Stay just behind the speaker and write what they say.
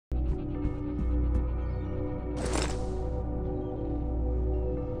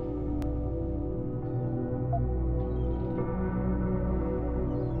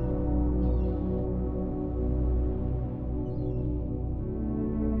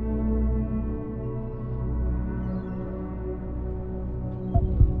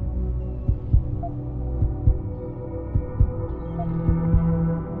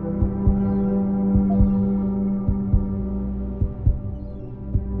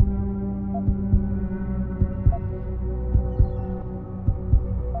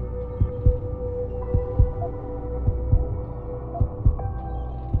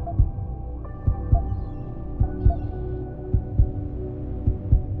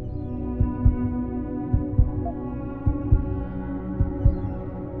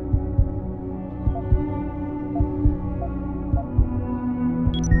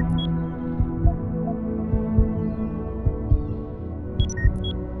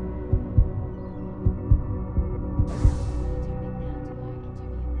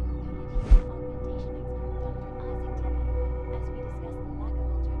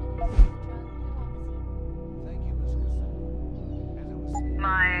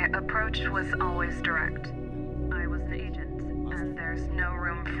My approach was always direct. I was an agent, and there's no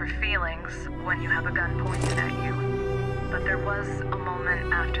room for feelings when you have a gun pointed at you. But there was a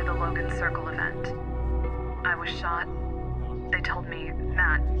moment after the Logan Circle event. I was shot. They told me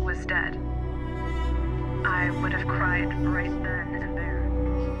Matt was dead. I would have cried right then and there.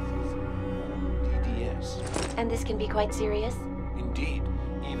 DDS. And this can be quite serious? Indeed,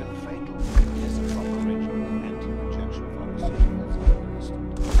 even fatal. Yes, a proper regimen of anti-rejection pharmaceuticals are administered.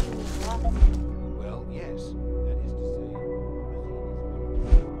 Well, yes. That is to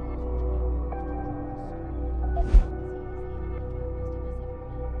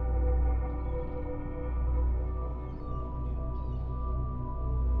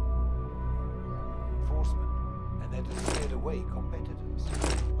enforcement, and that has scared away competitors.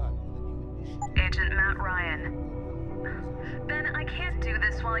 But with a new initiative. Agent Matt Ryan. Ben, I can't do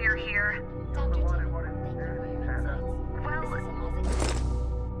this while you're here. Dr. Tick, thank you for your insights. Well,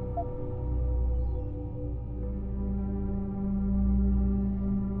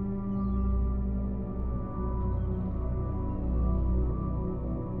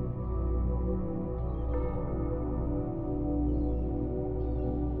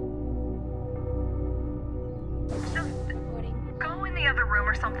 This is Eliza. just Recording. go in the other room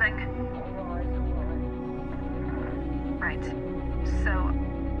or something. Right. So,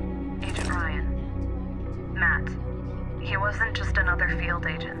 Agent Ryan. Matt. He wasn't just another field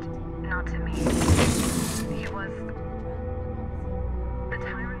agent. Not to me. He was the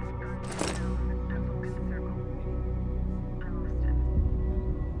tyrant's gun at Logan Circle. I lost him.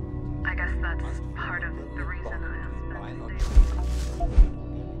 I guess that's part of the reason I asked Ben to stay with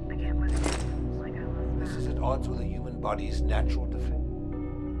me. I can't live here like I lost This Matt. is at odds with a human body's natural defense.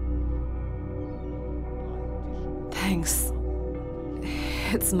 Thanks.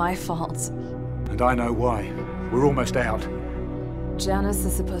 It's my fault. And I know why. We're almost out. Janice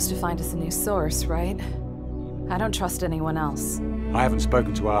is supposed to find us a new source, right? I don't trust anyone else. I haven't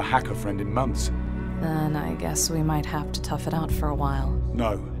spoken to our hacker friend in months. Then I guess we might have to tough it out for a while.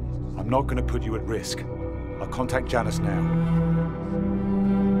 No, I'm not going to put you at risk. I'll contact Janice now.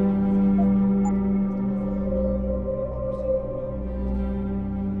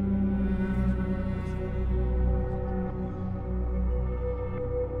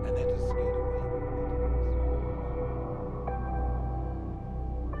 And that has scared away competitors.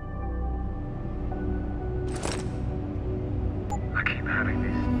 I keep having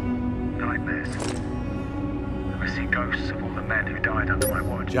these nightmares. I see ghosts of all the men who died under my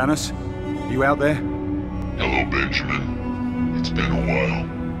watch. Janice, you out there? Hello, Benjamin. It's been a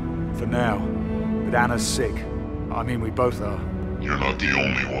while. For now. But Anna's sick. I mean, we both are. You're not the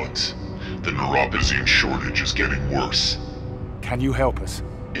only ones. The neuropozyne shortage is getting worse. Can you help us?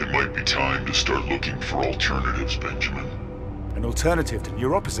 It might be time to start looking for alternatives, Benjamin. An alternative to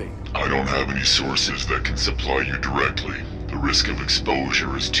neuropathy? I don't have any sources that can supply you directly. The risk of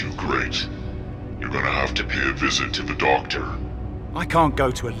exposure is too great. You're gonna have to pay a visit to the doctor. I can't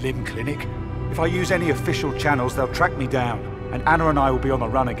go to a limb clinic. If I use any official channels, they'll track me down. And Anna and I will be on the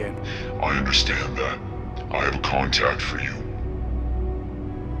run again. I understand that. I have a contact for you.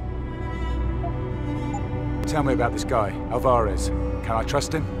 Tell me about this guy, Alvarez. Can I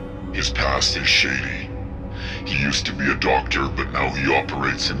trust him? His past is shady. He used to be a doctor, but now he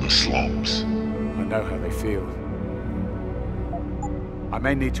operates in the slums. I know how they feel. I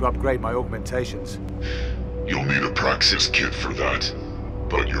may need to upgrade my augmentations. You'll need a Praxis kit for that.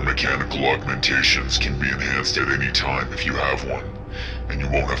 But your mechanical augmentations can be enhanced at any time if you have one. And you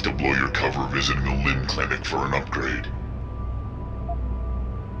won't have to blow your cover visiting a limb clinic for an upgrade.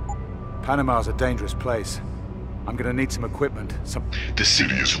 Panama's a dangerous place. I'm gonna need some equipment, The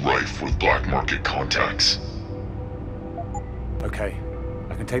city is rife with black market contacts. Okay,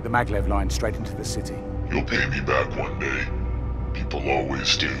 I can take the maglev line straight into the city. You'll pay me back one day. People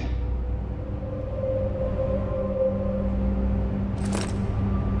always do.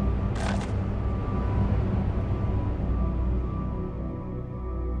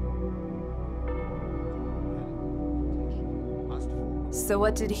 So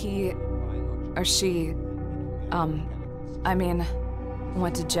what did he... or she... I mean,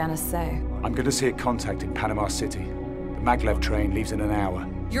 what did Janice say? I'm gonna see a contact in Panama City. The maglev train leaves in an hour.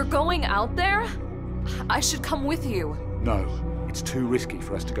 You're going out there? I should come with you. No, it's too risky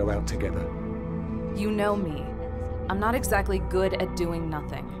for us to go out together. You know me. I'm not exactly good at doing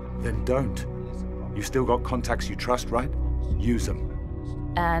nothing. Then don't. You've still got contacts you trust, right? Use them.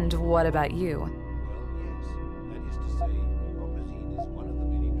 And what about you? Well, yes. That is to say, neuropozyne is one of the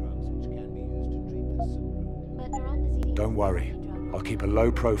many drugs which can be used to treat this syndrome. But neuropozyne... Don't worry. I'll keep a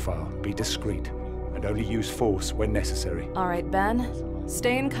low profile, be discreet. and only use force when necessary. All right, Ben.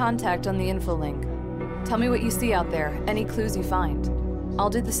 Stay in contact on the info link. Tell me what you see out there, any clues you find. I'll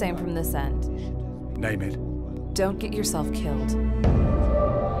do the same from this end. Name it. Don't get yourself killed.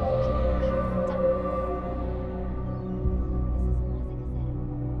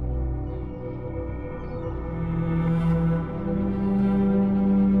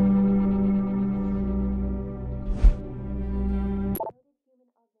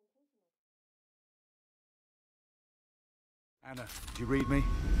 Anna, did you read me?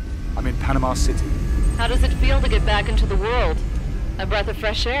 I'm in Panama City. How does it feel to get back into the world? A breath of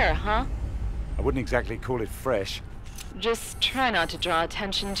fresh air, huh? I wouldn't exactly call it fresh. Just try not to draw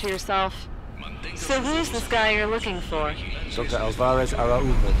attention to yourself. So who's this guy you're looking for? Dr. Alvarez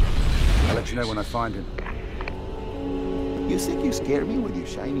Araujo. I'll let you know when I find him. You think you scare me with your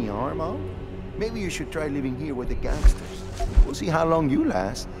shiny arm on? Maybe you should try living here with the gangsters. We'll see how long you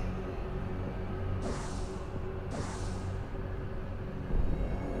last.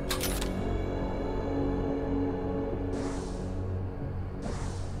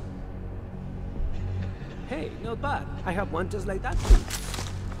 Hey, not bad. I have one just like that too.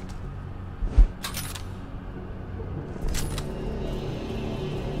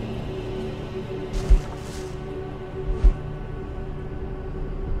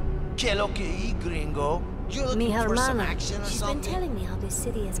 ¿Qué lo que hay, gringo? You looking for some action or She's something? been telling me how this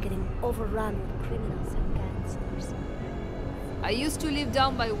city is getting overrun with criminals and gangsters. I used to live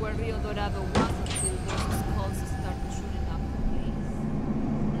down by where Rio Dorado was until those calls started shooting up the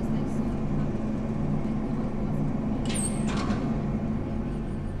place.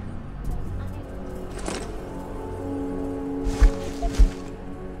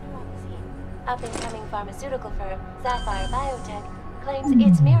 Up-and-coming pharmaceutical firm Sapphire Biotech claims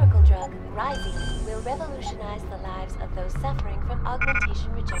its miracle drug, Rising, will revolutionize the lives of those suffering from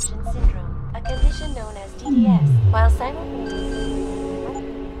augmentation rejection syndrome, a condition known as DDS, while simultaneously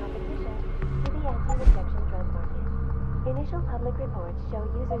competition to the anti-rejection drug market. Initial public reports show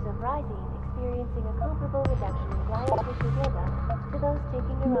users of Rising experiencing a comparable reduction in glial tissue buildup to those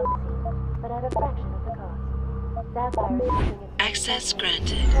taking neuroblastine, but at a fraction of the cost. Sapphire is using its access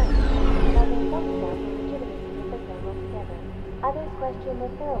granted. causing some doubt the legitimacy of the firm altogether. Others question the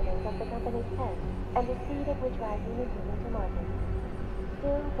thoroughness of the company's pen and the speed at which Rising is moving to market.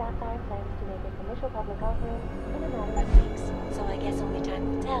 Still, Sapphire plans to make its initial public offering in a matter of weeks, so I guess only time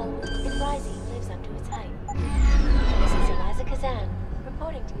will tell if Rising lives up to its hype. This is Eliza Kazan,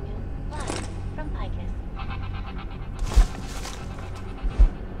 reporting to you live from Picus.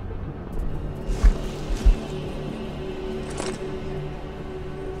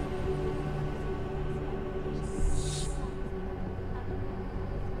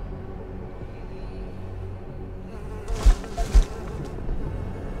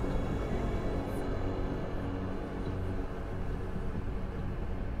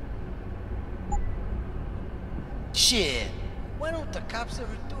 Shit! Why don't the cops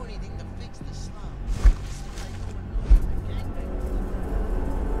ever do anything to fix the slum?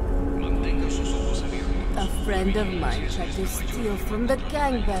 A friend of mine tried to steal from the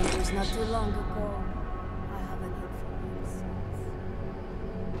gangbangers not too long ago. I haven't heard from him since.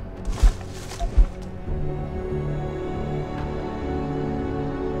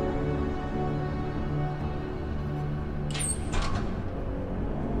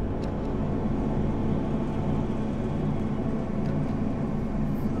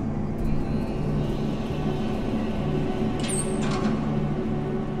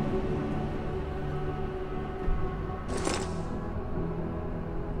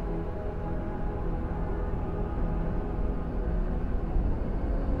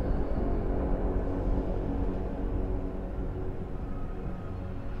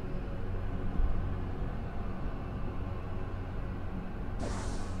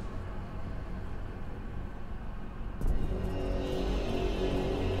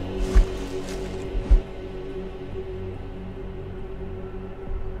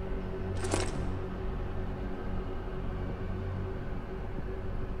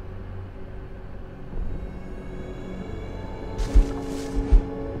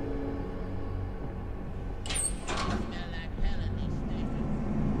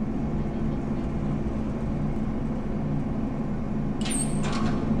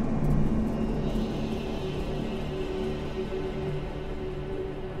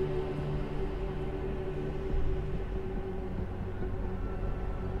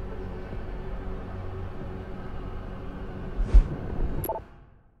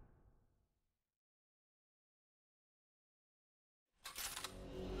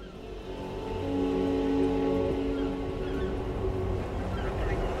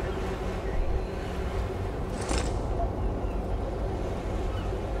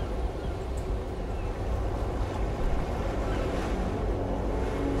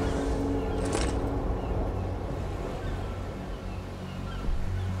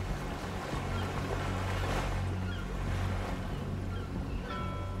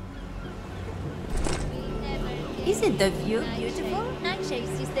 Isn't the view beautiful?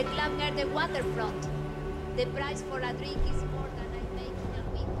 Nightshades is the club near the waterfront. The price for a drink is more than I make in a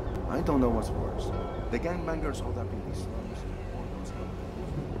week. I don't know what's worse. The gangbangers hold up in these slums. Or those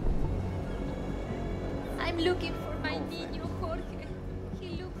I'm looking for my niño Jorge. He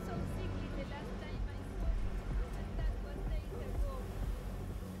looked so sickly the last time I saw him, and that was days ago.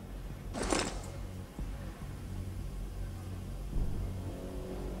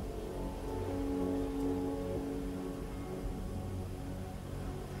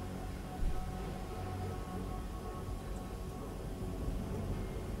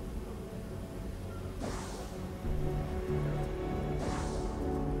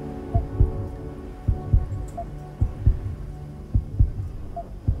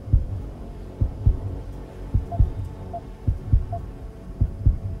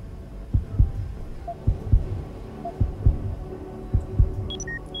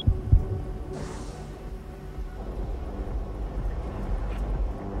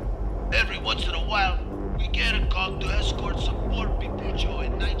 Every once in a while, we get a call to escort some poor people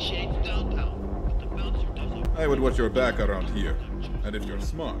join Nightshades downtown. But the bouncer doesn't... I would watch your back around here. And if you're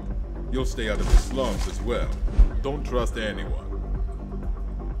smart, you'll stay out of the slums as well. Don't trust anyone.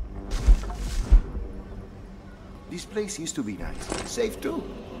 This place used to be nice. Safe too.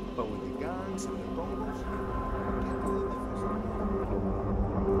 But with the gangs and the bongos...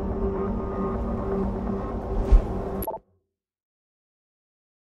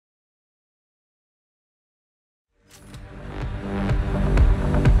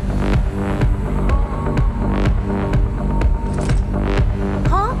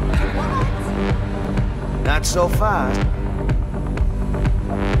 Not so fast.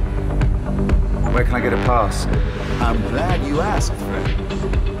 Where can I get a pass? I'm glad you asked, friend.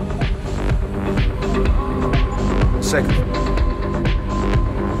 Second.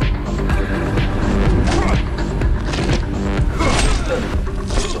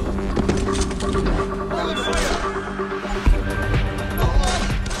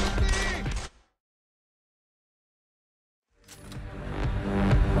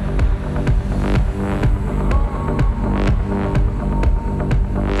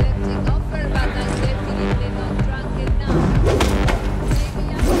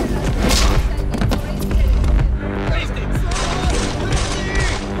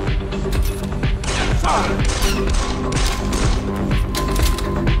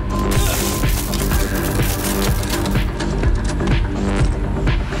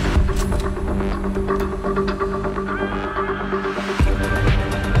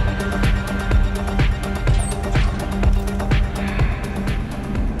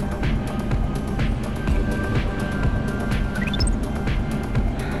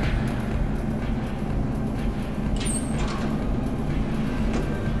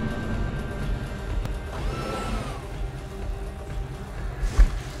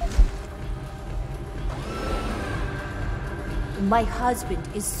 My husband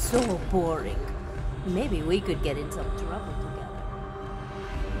is so boring. Maybe we could get in some trouble together.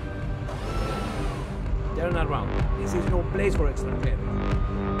 Turn around. This is no place for extranjeros.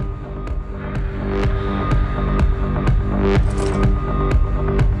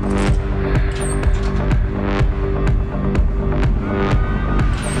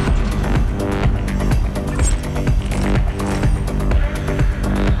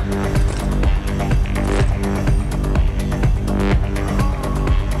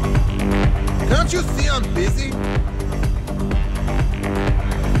 Can't you see I'm busy?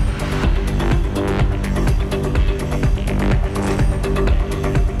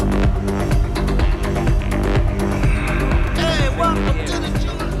 Hey, welcome to the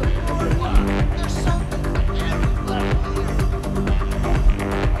Jewish Boardwalk. There's something for everyone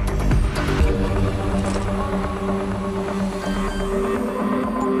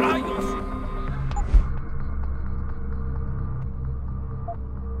 ¡Rayos!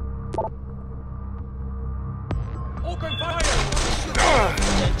 Open fire!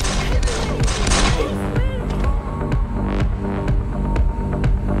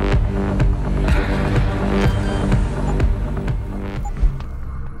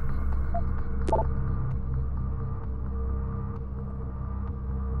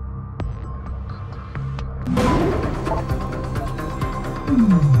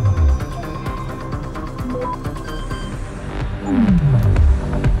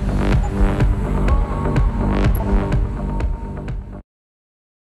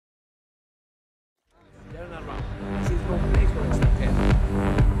 Turn around. This is no place for extranjeros.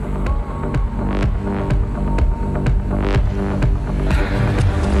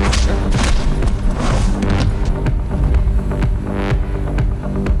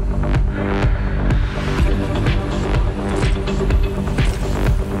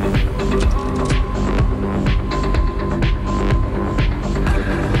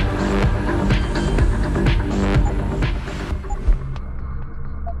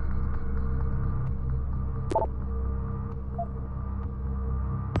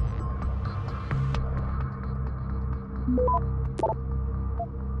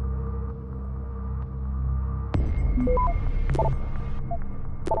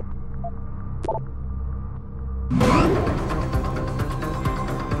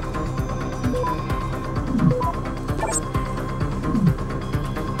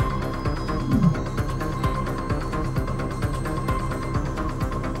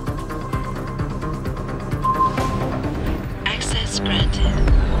 Access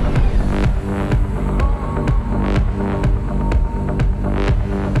granted.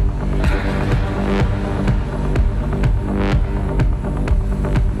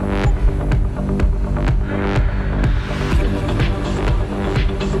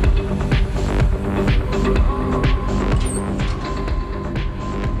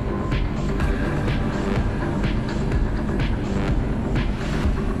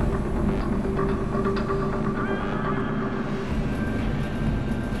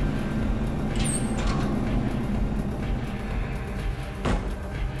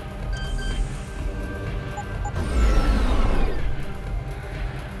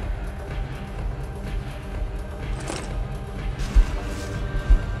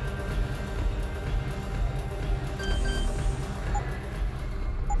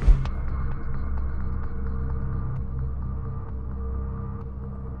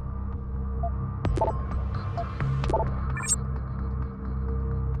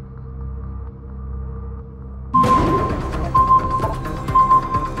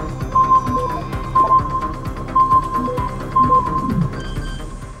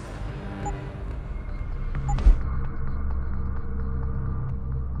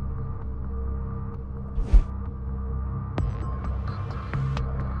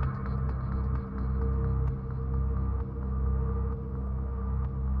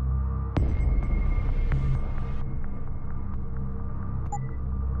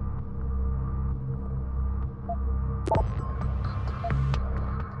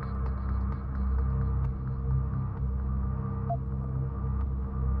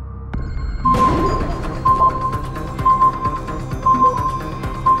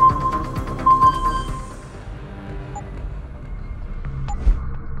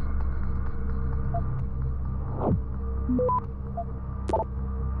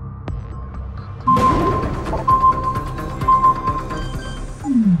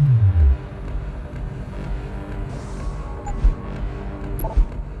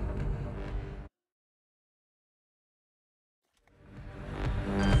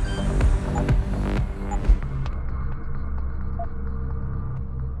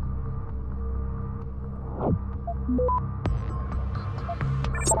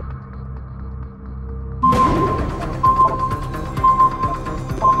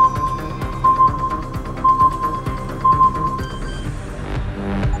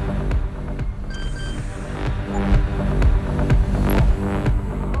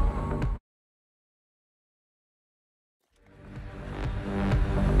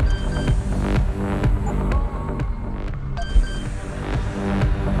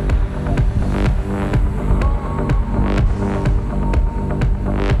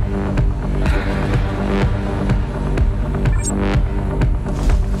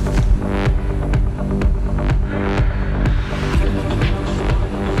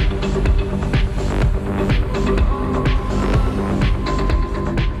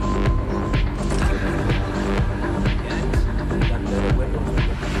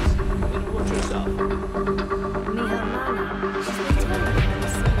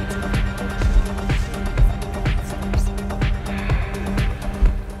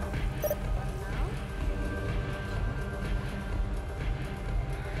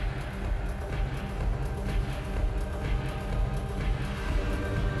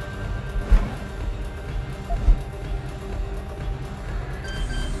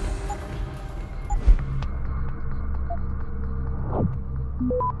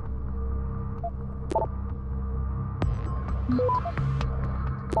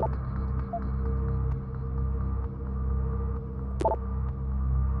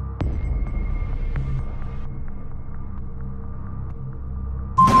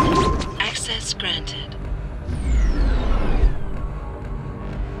 Access granted.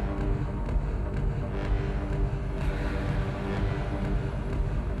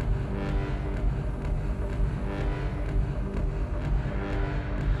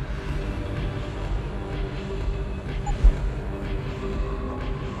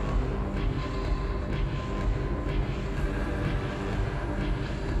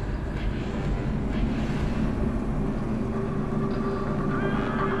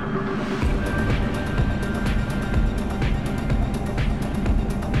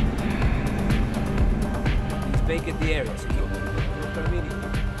 the area, senor. No permitting you.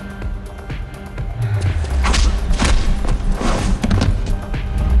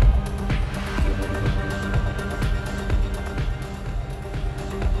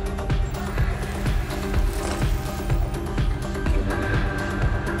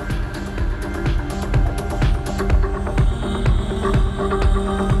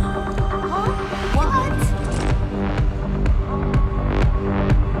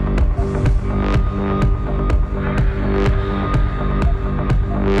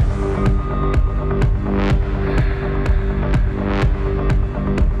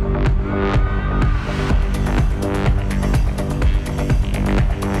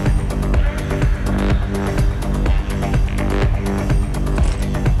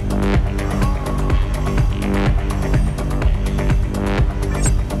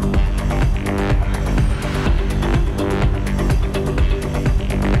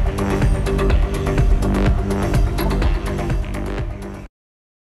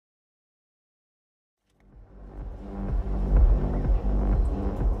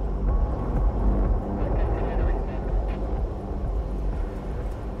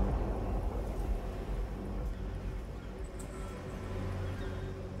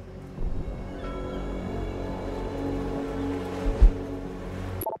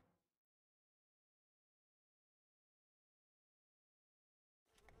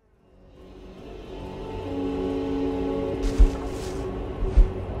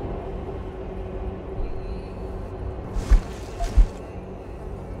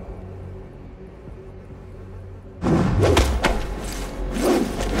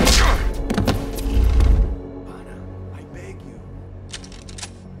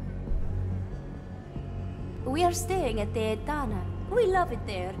 We are staying at the Etana. We love it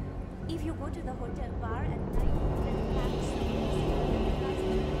there. If you go to the hotel bar at night,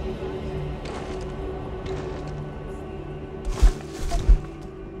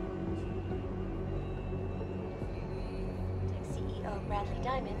 CEO Bradley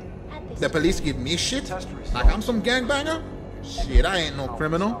Diamond at this The police give me shit? Like I'm some gangbanger? Shit, I ain't no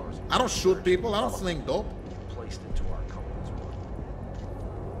criminal. I don't shoot people, I don't sling dope. Placed into our company's work.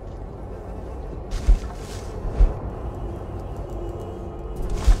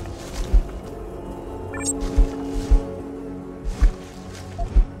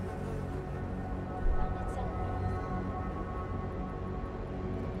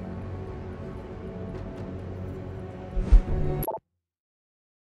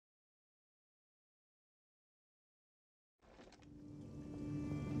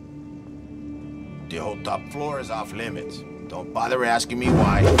 The whole top floor is off limits. Don't bother asking me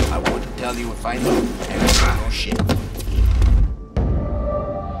why. I wouldn't tell you if I knew. And no shit.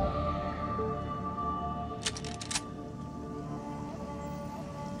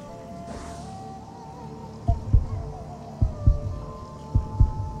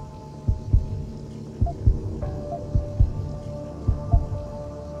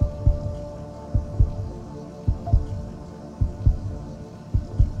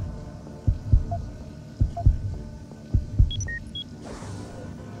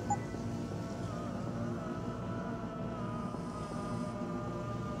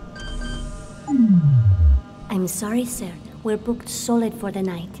 I'm sorry, sir. We're booked solid for the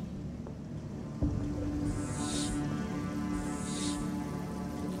night.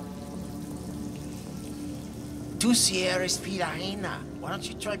 Tu si eres pirahina. Why don't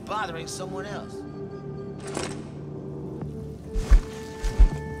you try bothering someone else?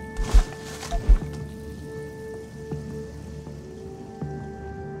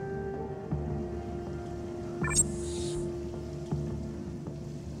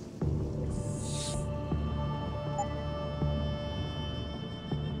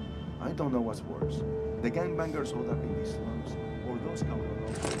 I don't know what's worse. The gangbangers hold up in these slums, or those coming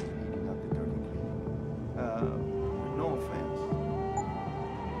along cleaning up the dirty cleaning. No offense.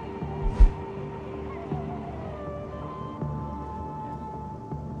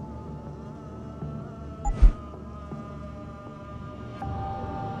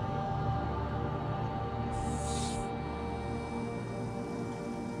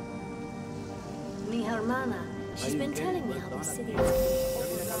 Mi hermana. She's been telling me how the city is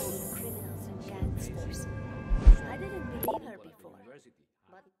overrun with criminals and gangsters. I didn't believe her before.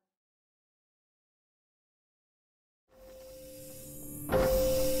 But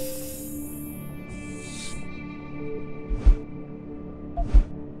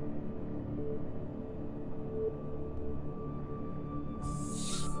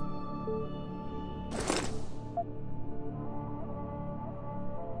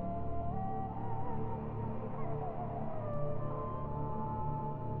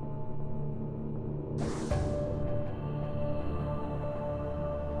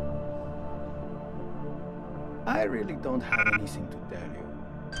I really don't have anything to tell you.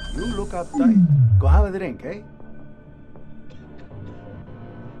 You look uptight. Go have a drink, eh?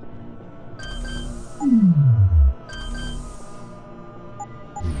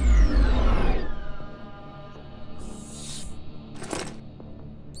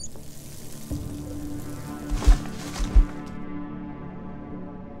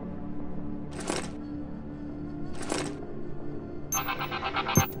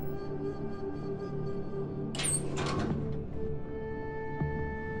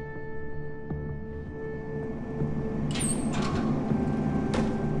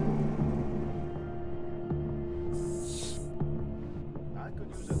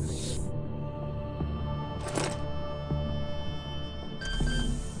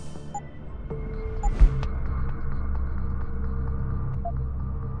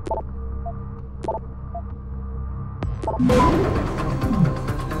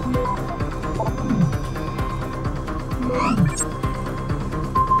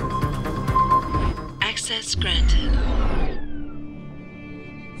 Access granted.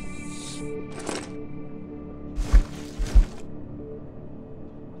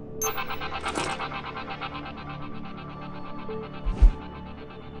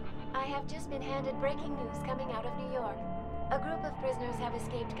 I have just been handed breaking news coming out of New York. A group of prisoners have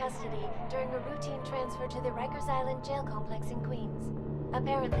escaped custody during a routine transfer to the Rikers Island jail complex in Queens.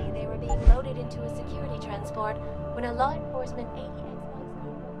 Apparently, they were being loaded into a security transport when a law enforcement ADX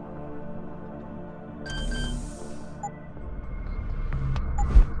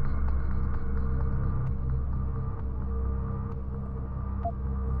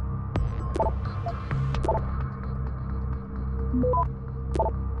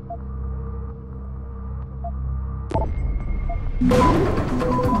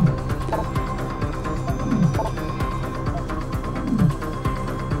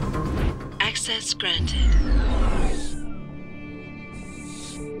Access granted.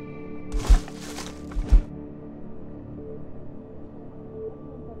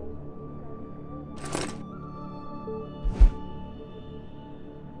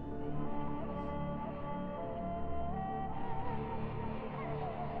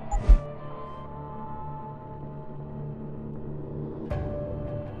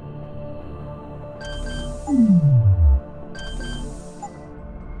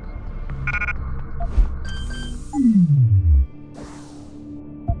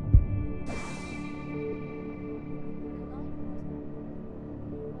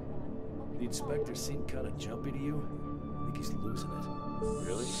 The inspector seemed kind of jumpy to you? I think he's losing it.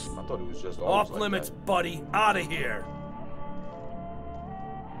 Really? I thought it was just Off limits, buddy. Out of here.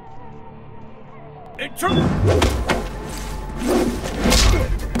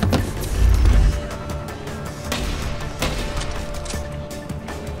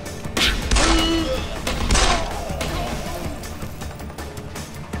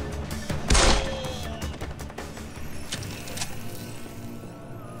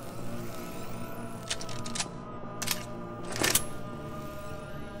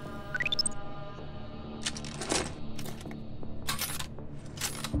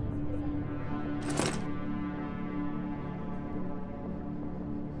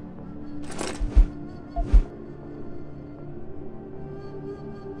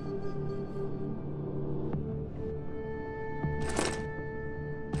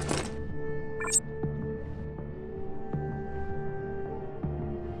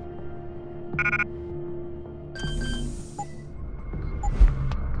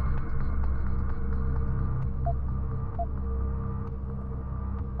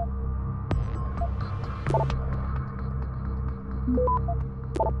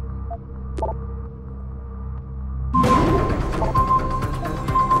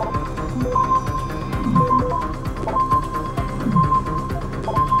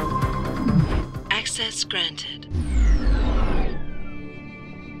 Access granted.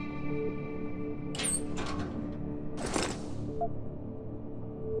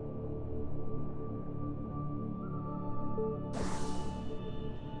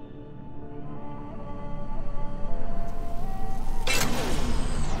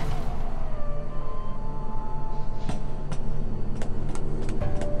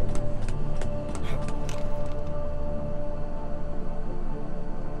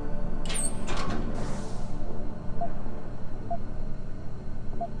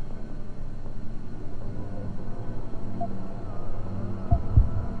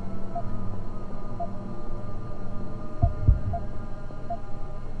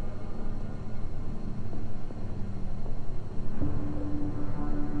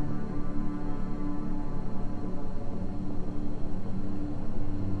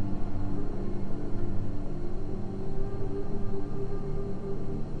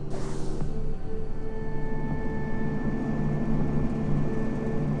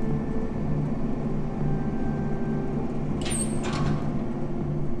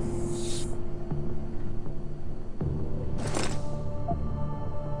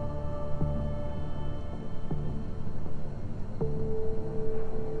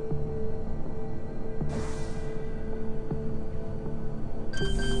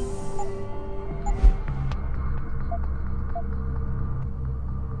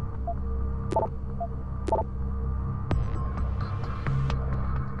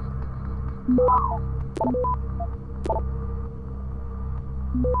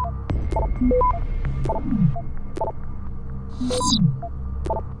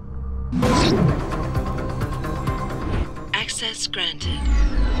 Access granted.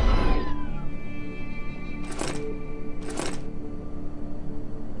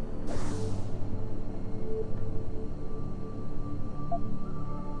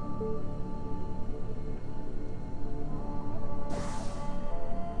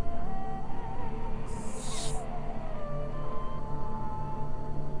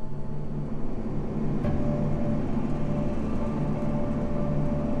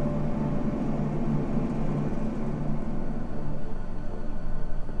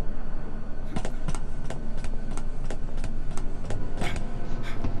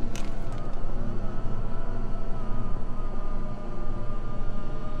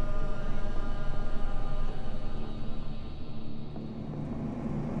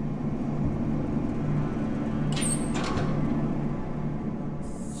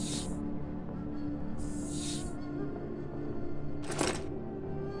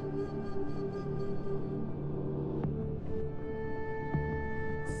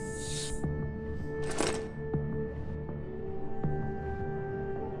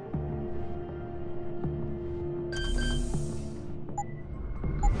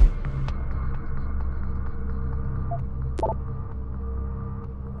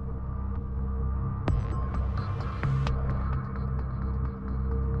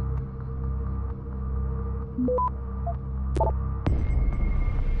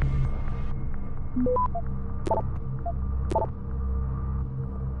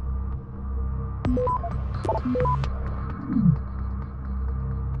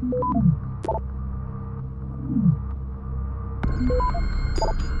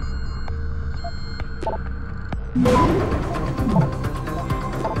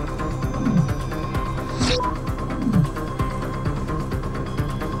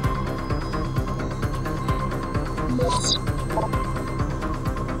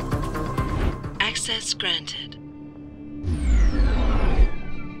 Access granted.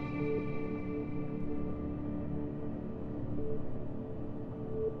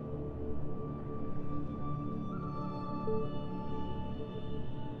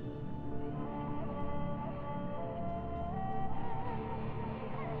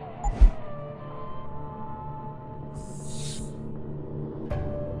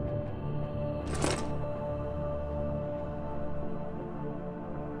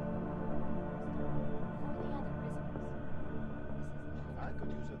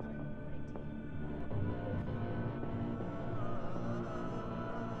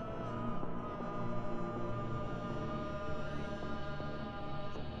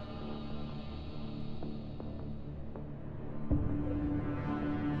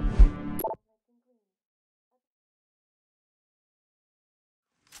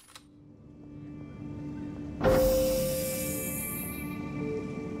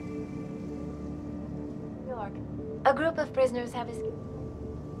 A group of prisoners have escaped.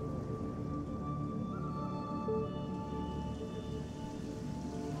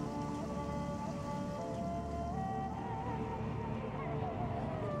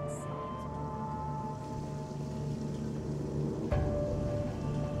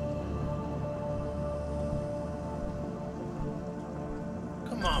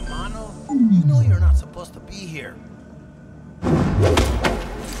 Come on, Mano. You know you're not supposed to be here.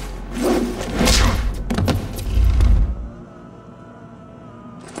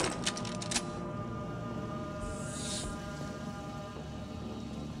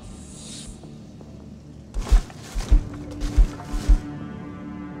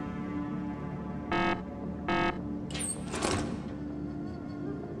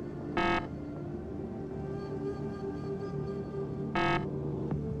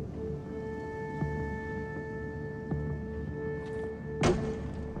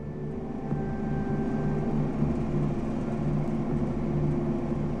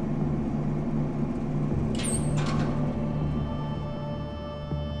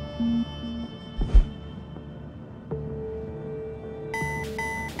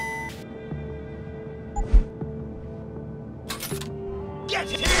 Get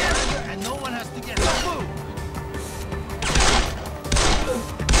here, and no one has to get moved.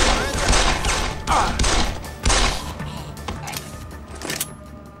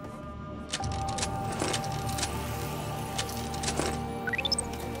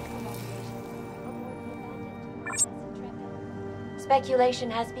 Speculation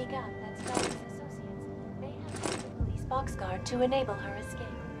has begun that Scully's associates may have used the police box guard to enable her escape.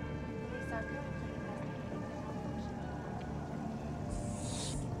 Police are our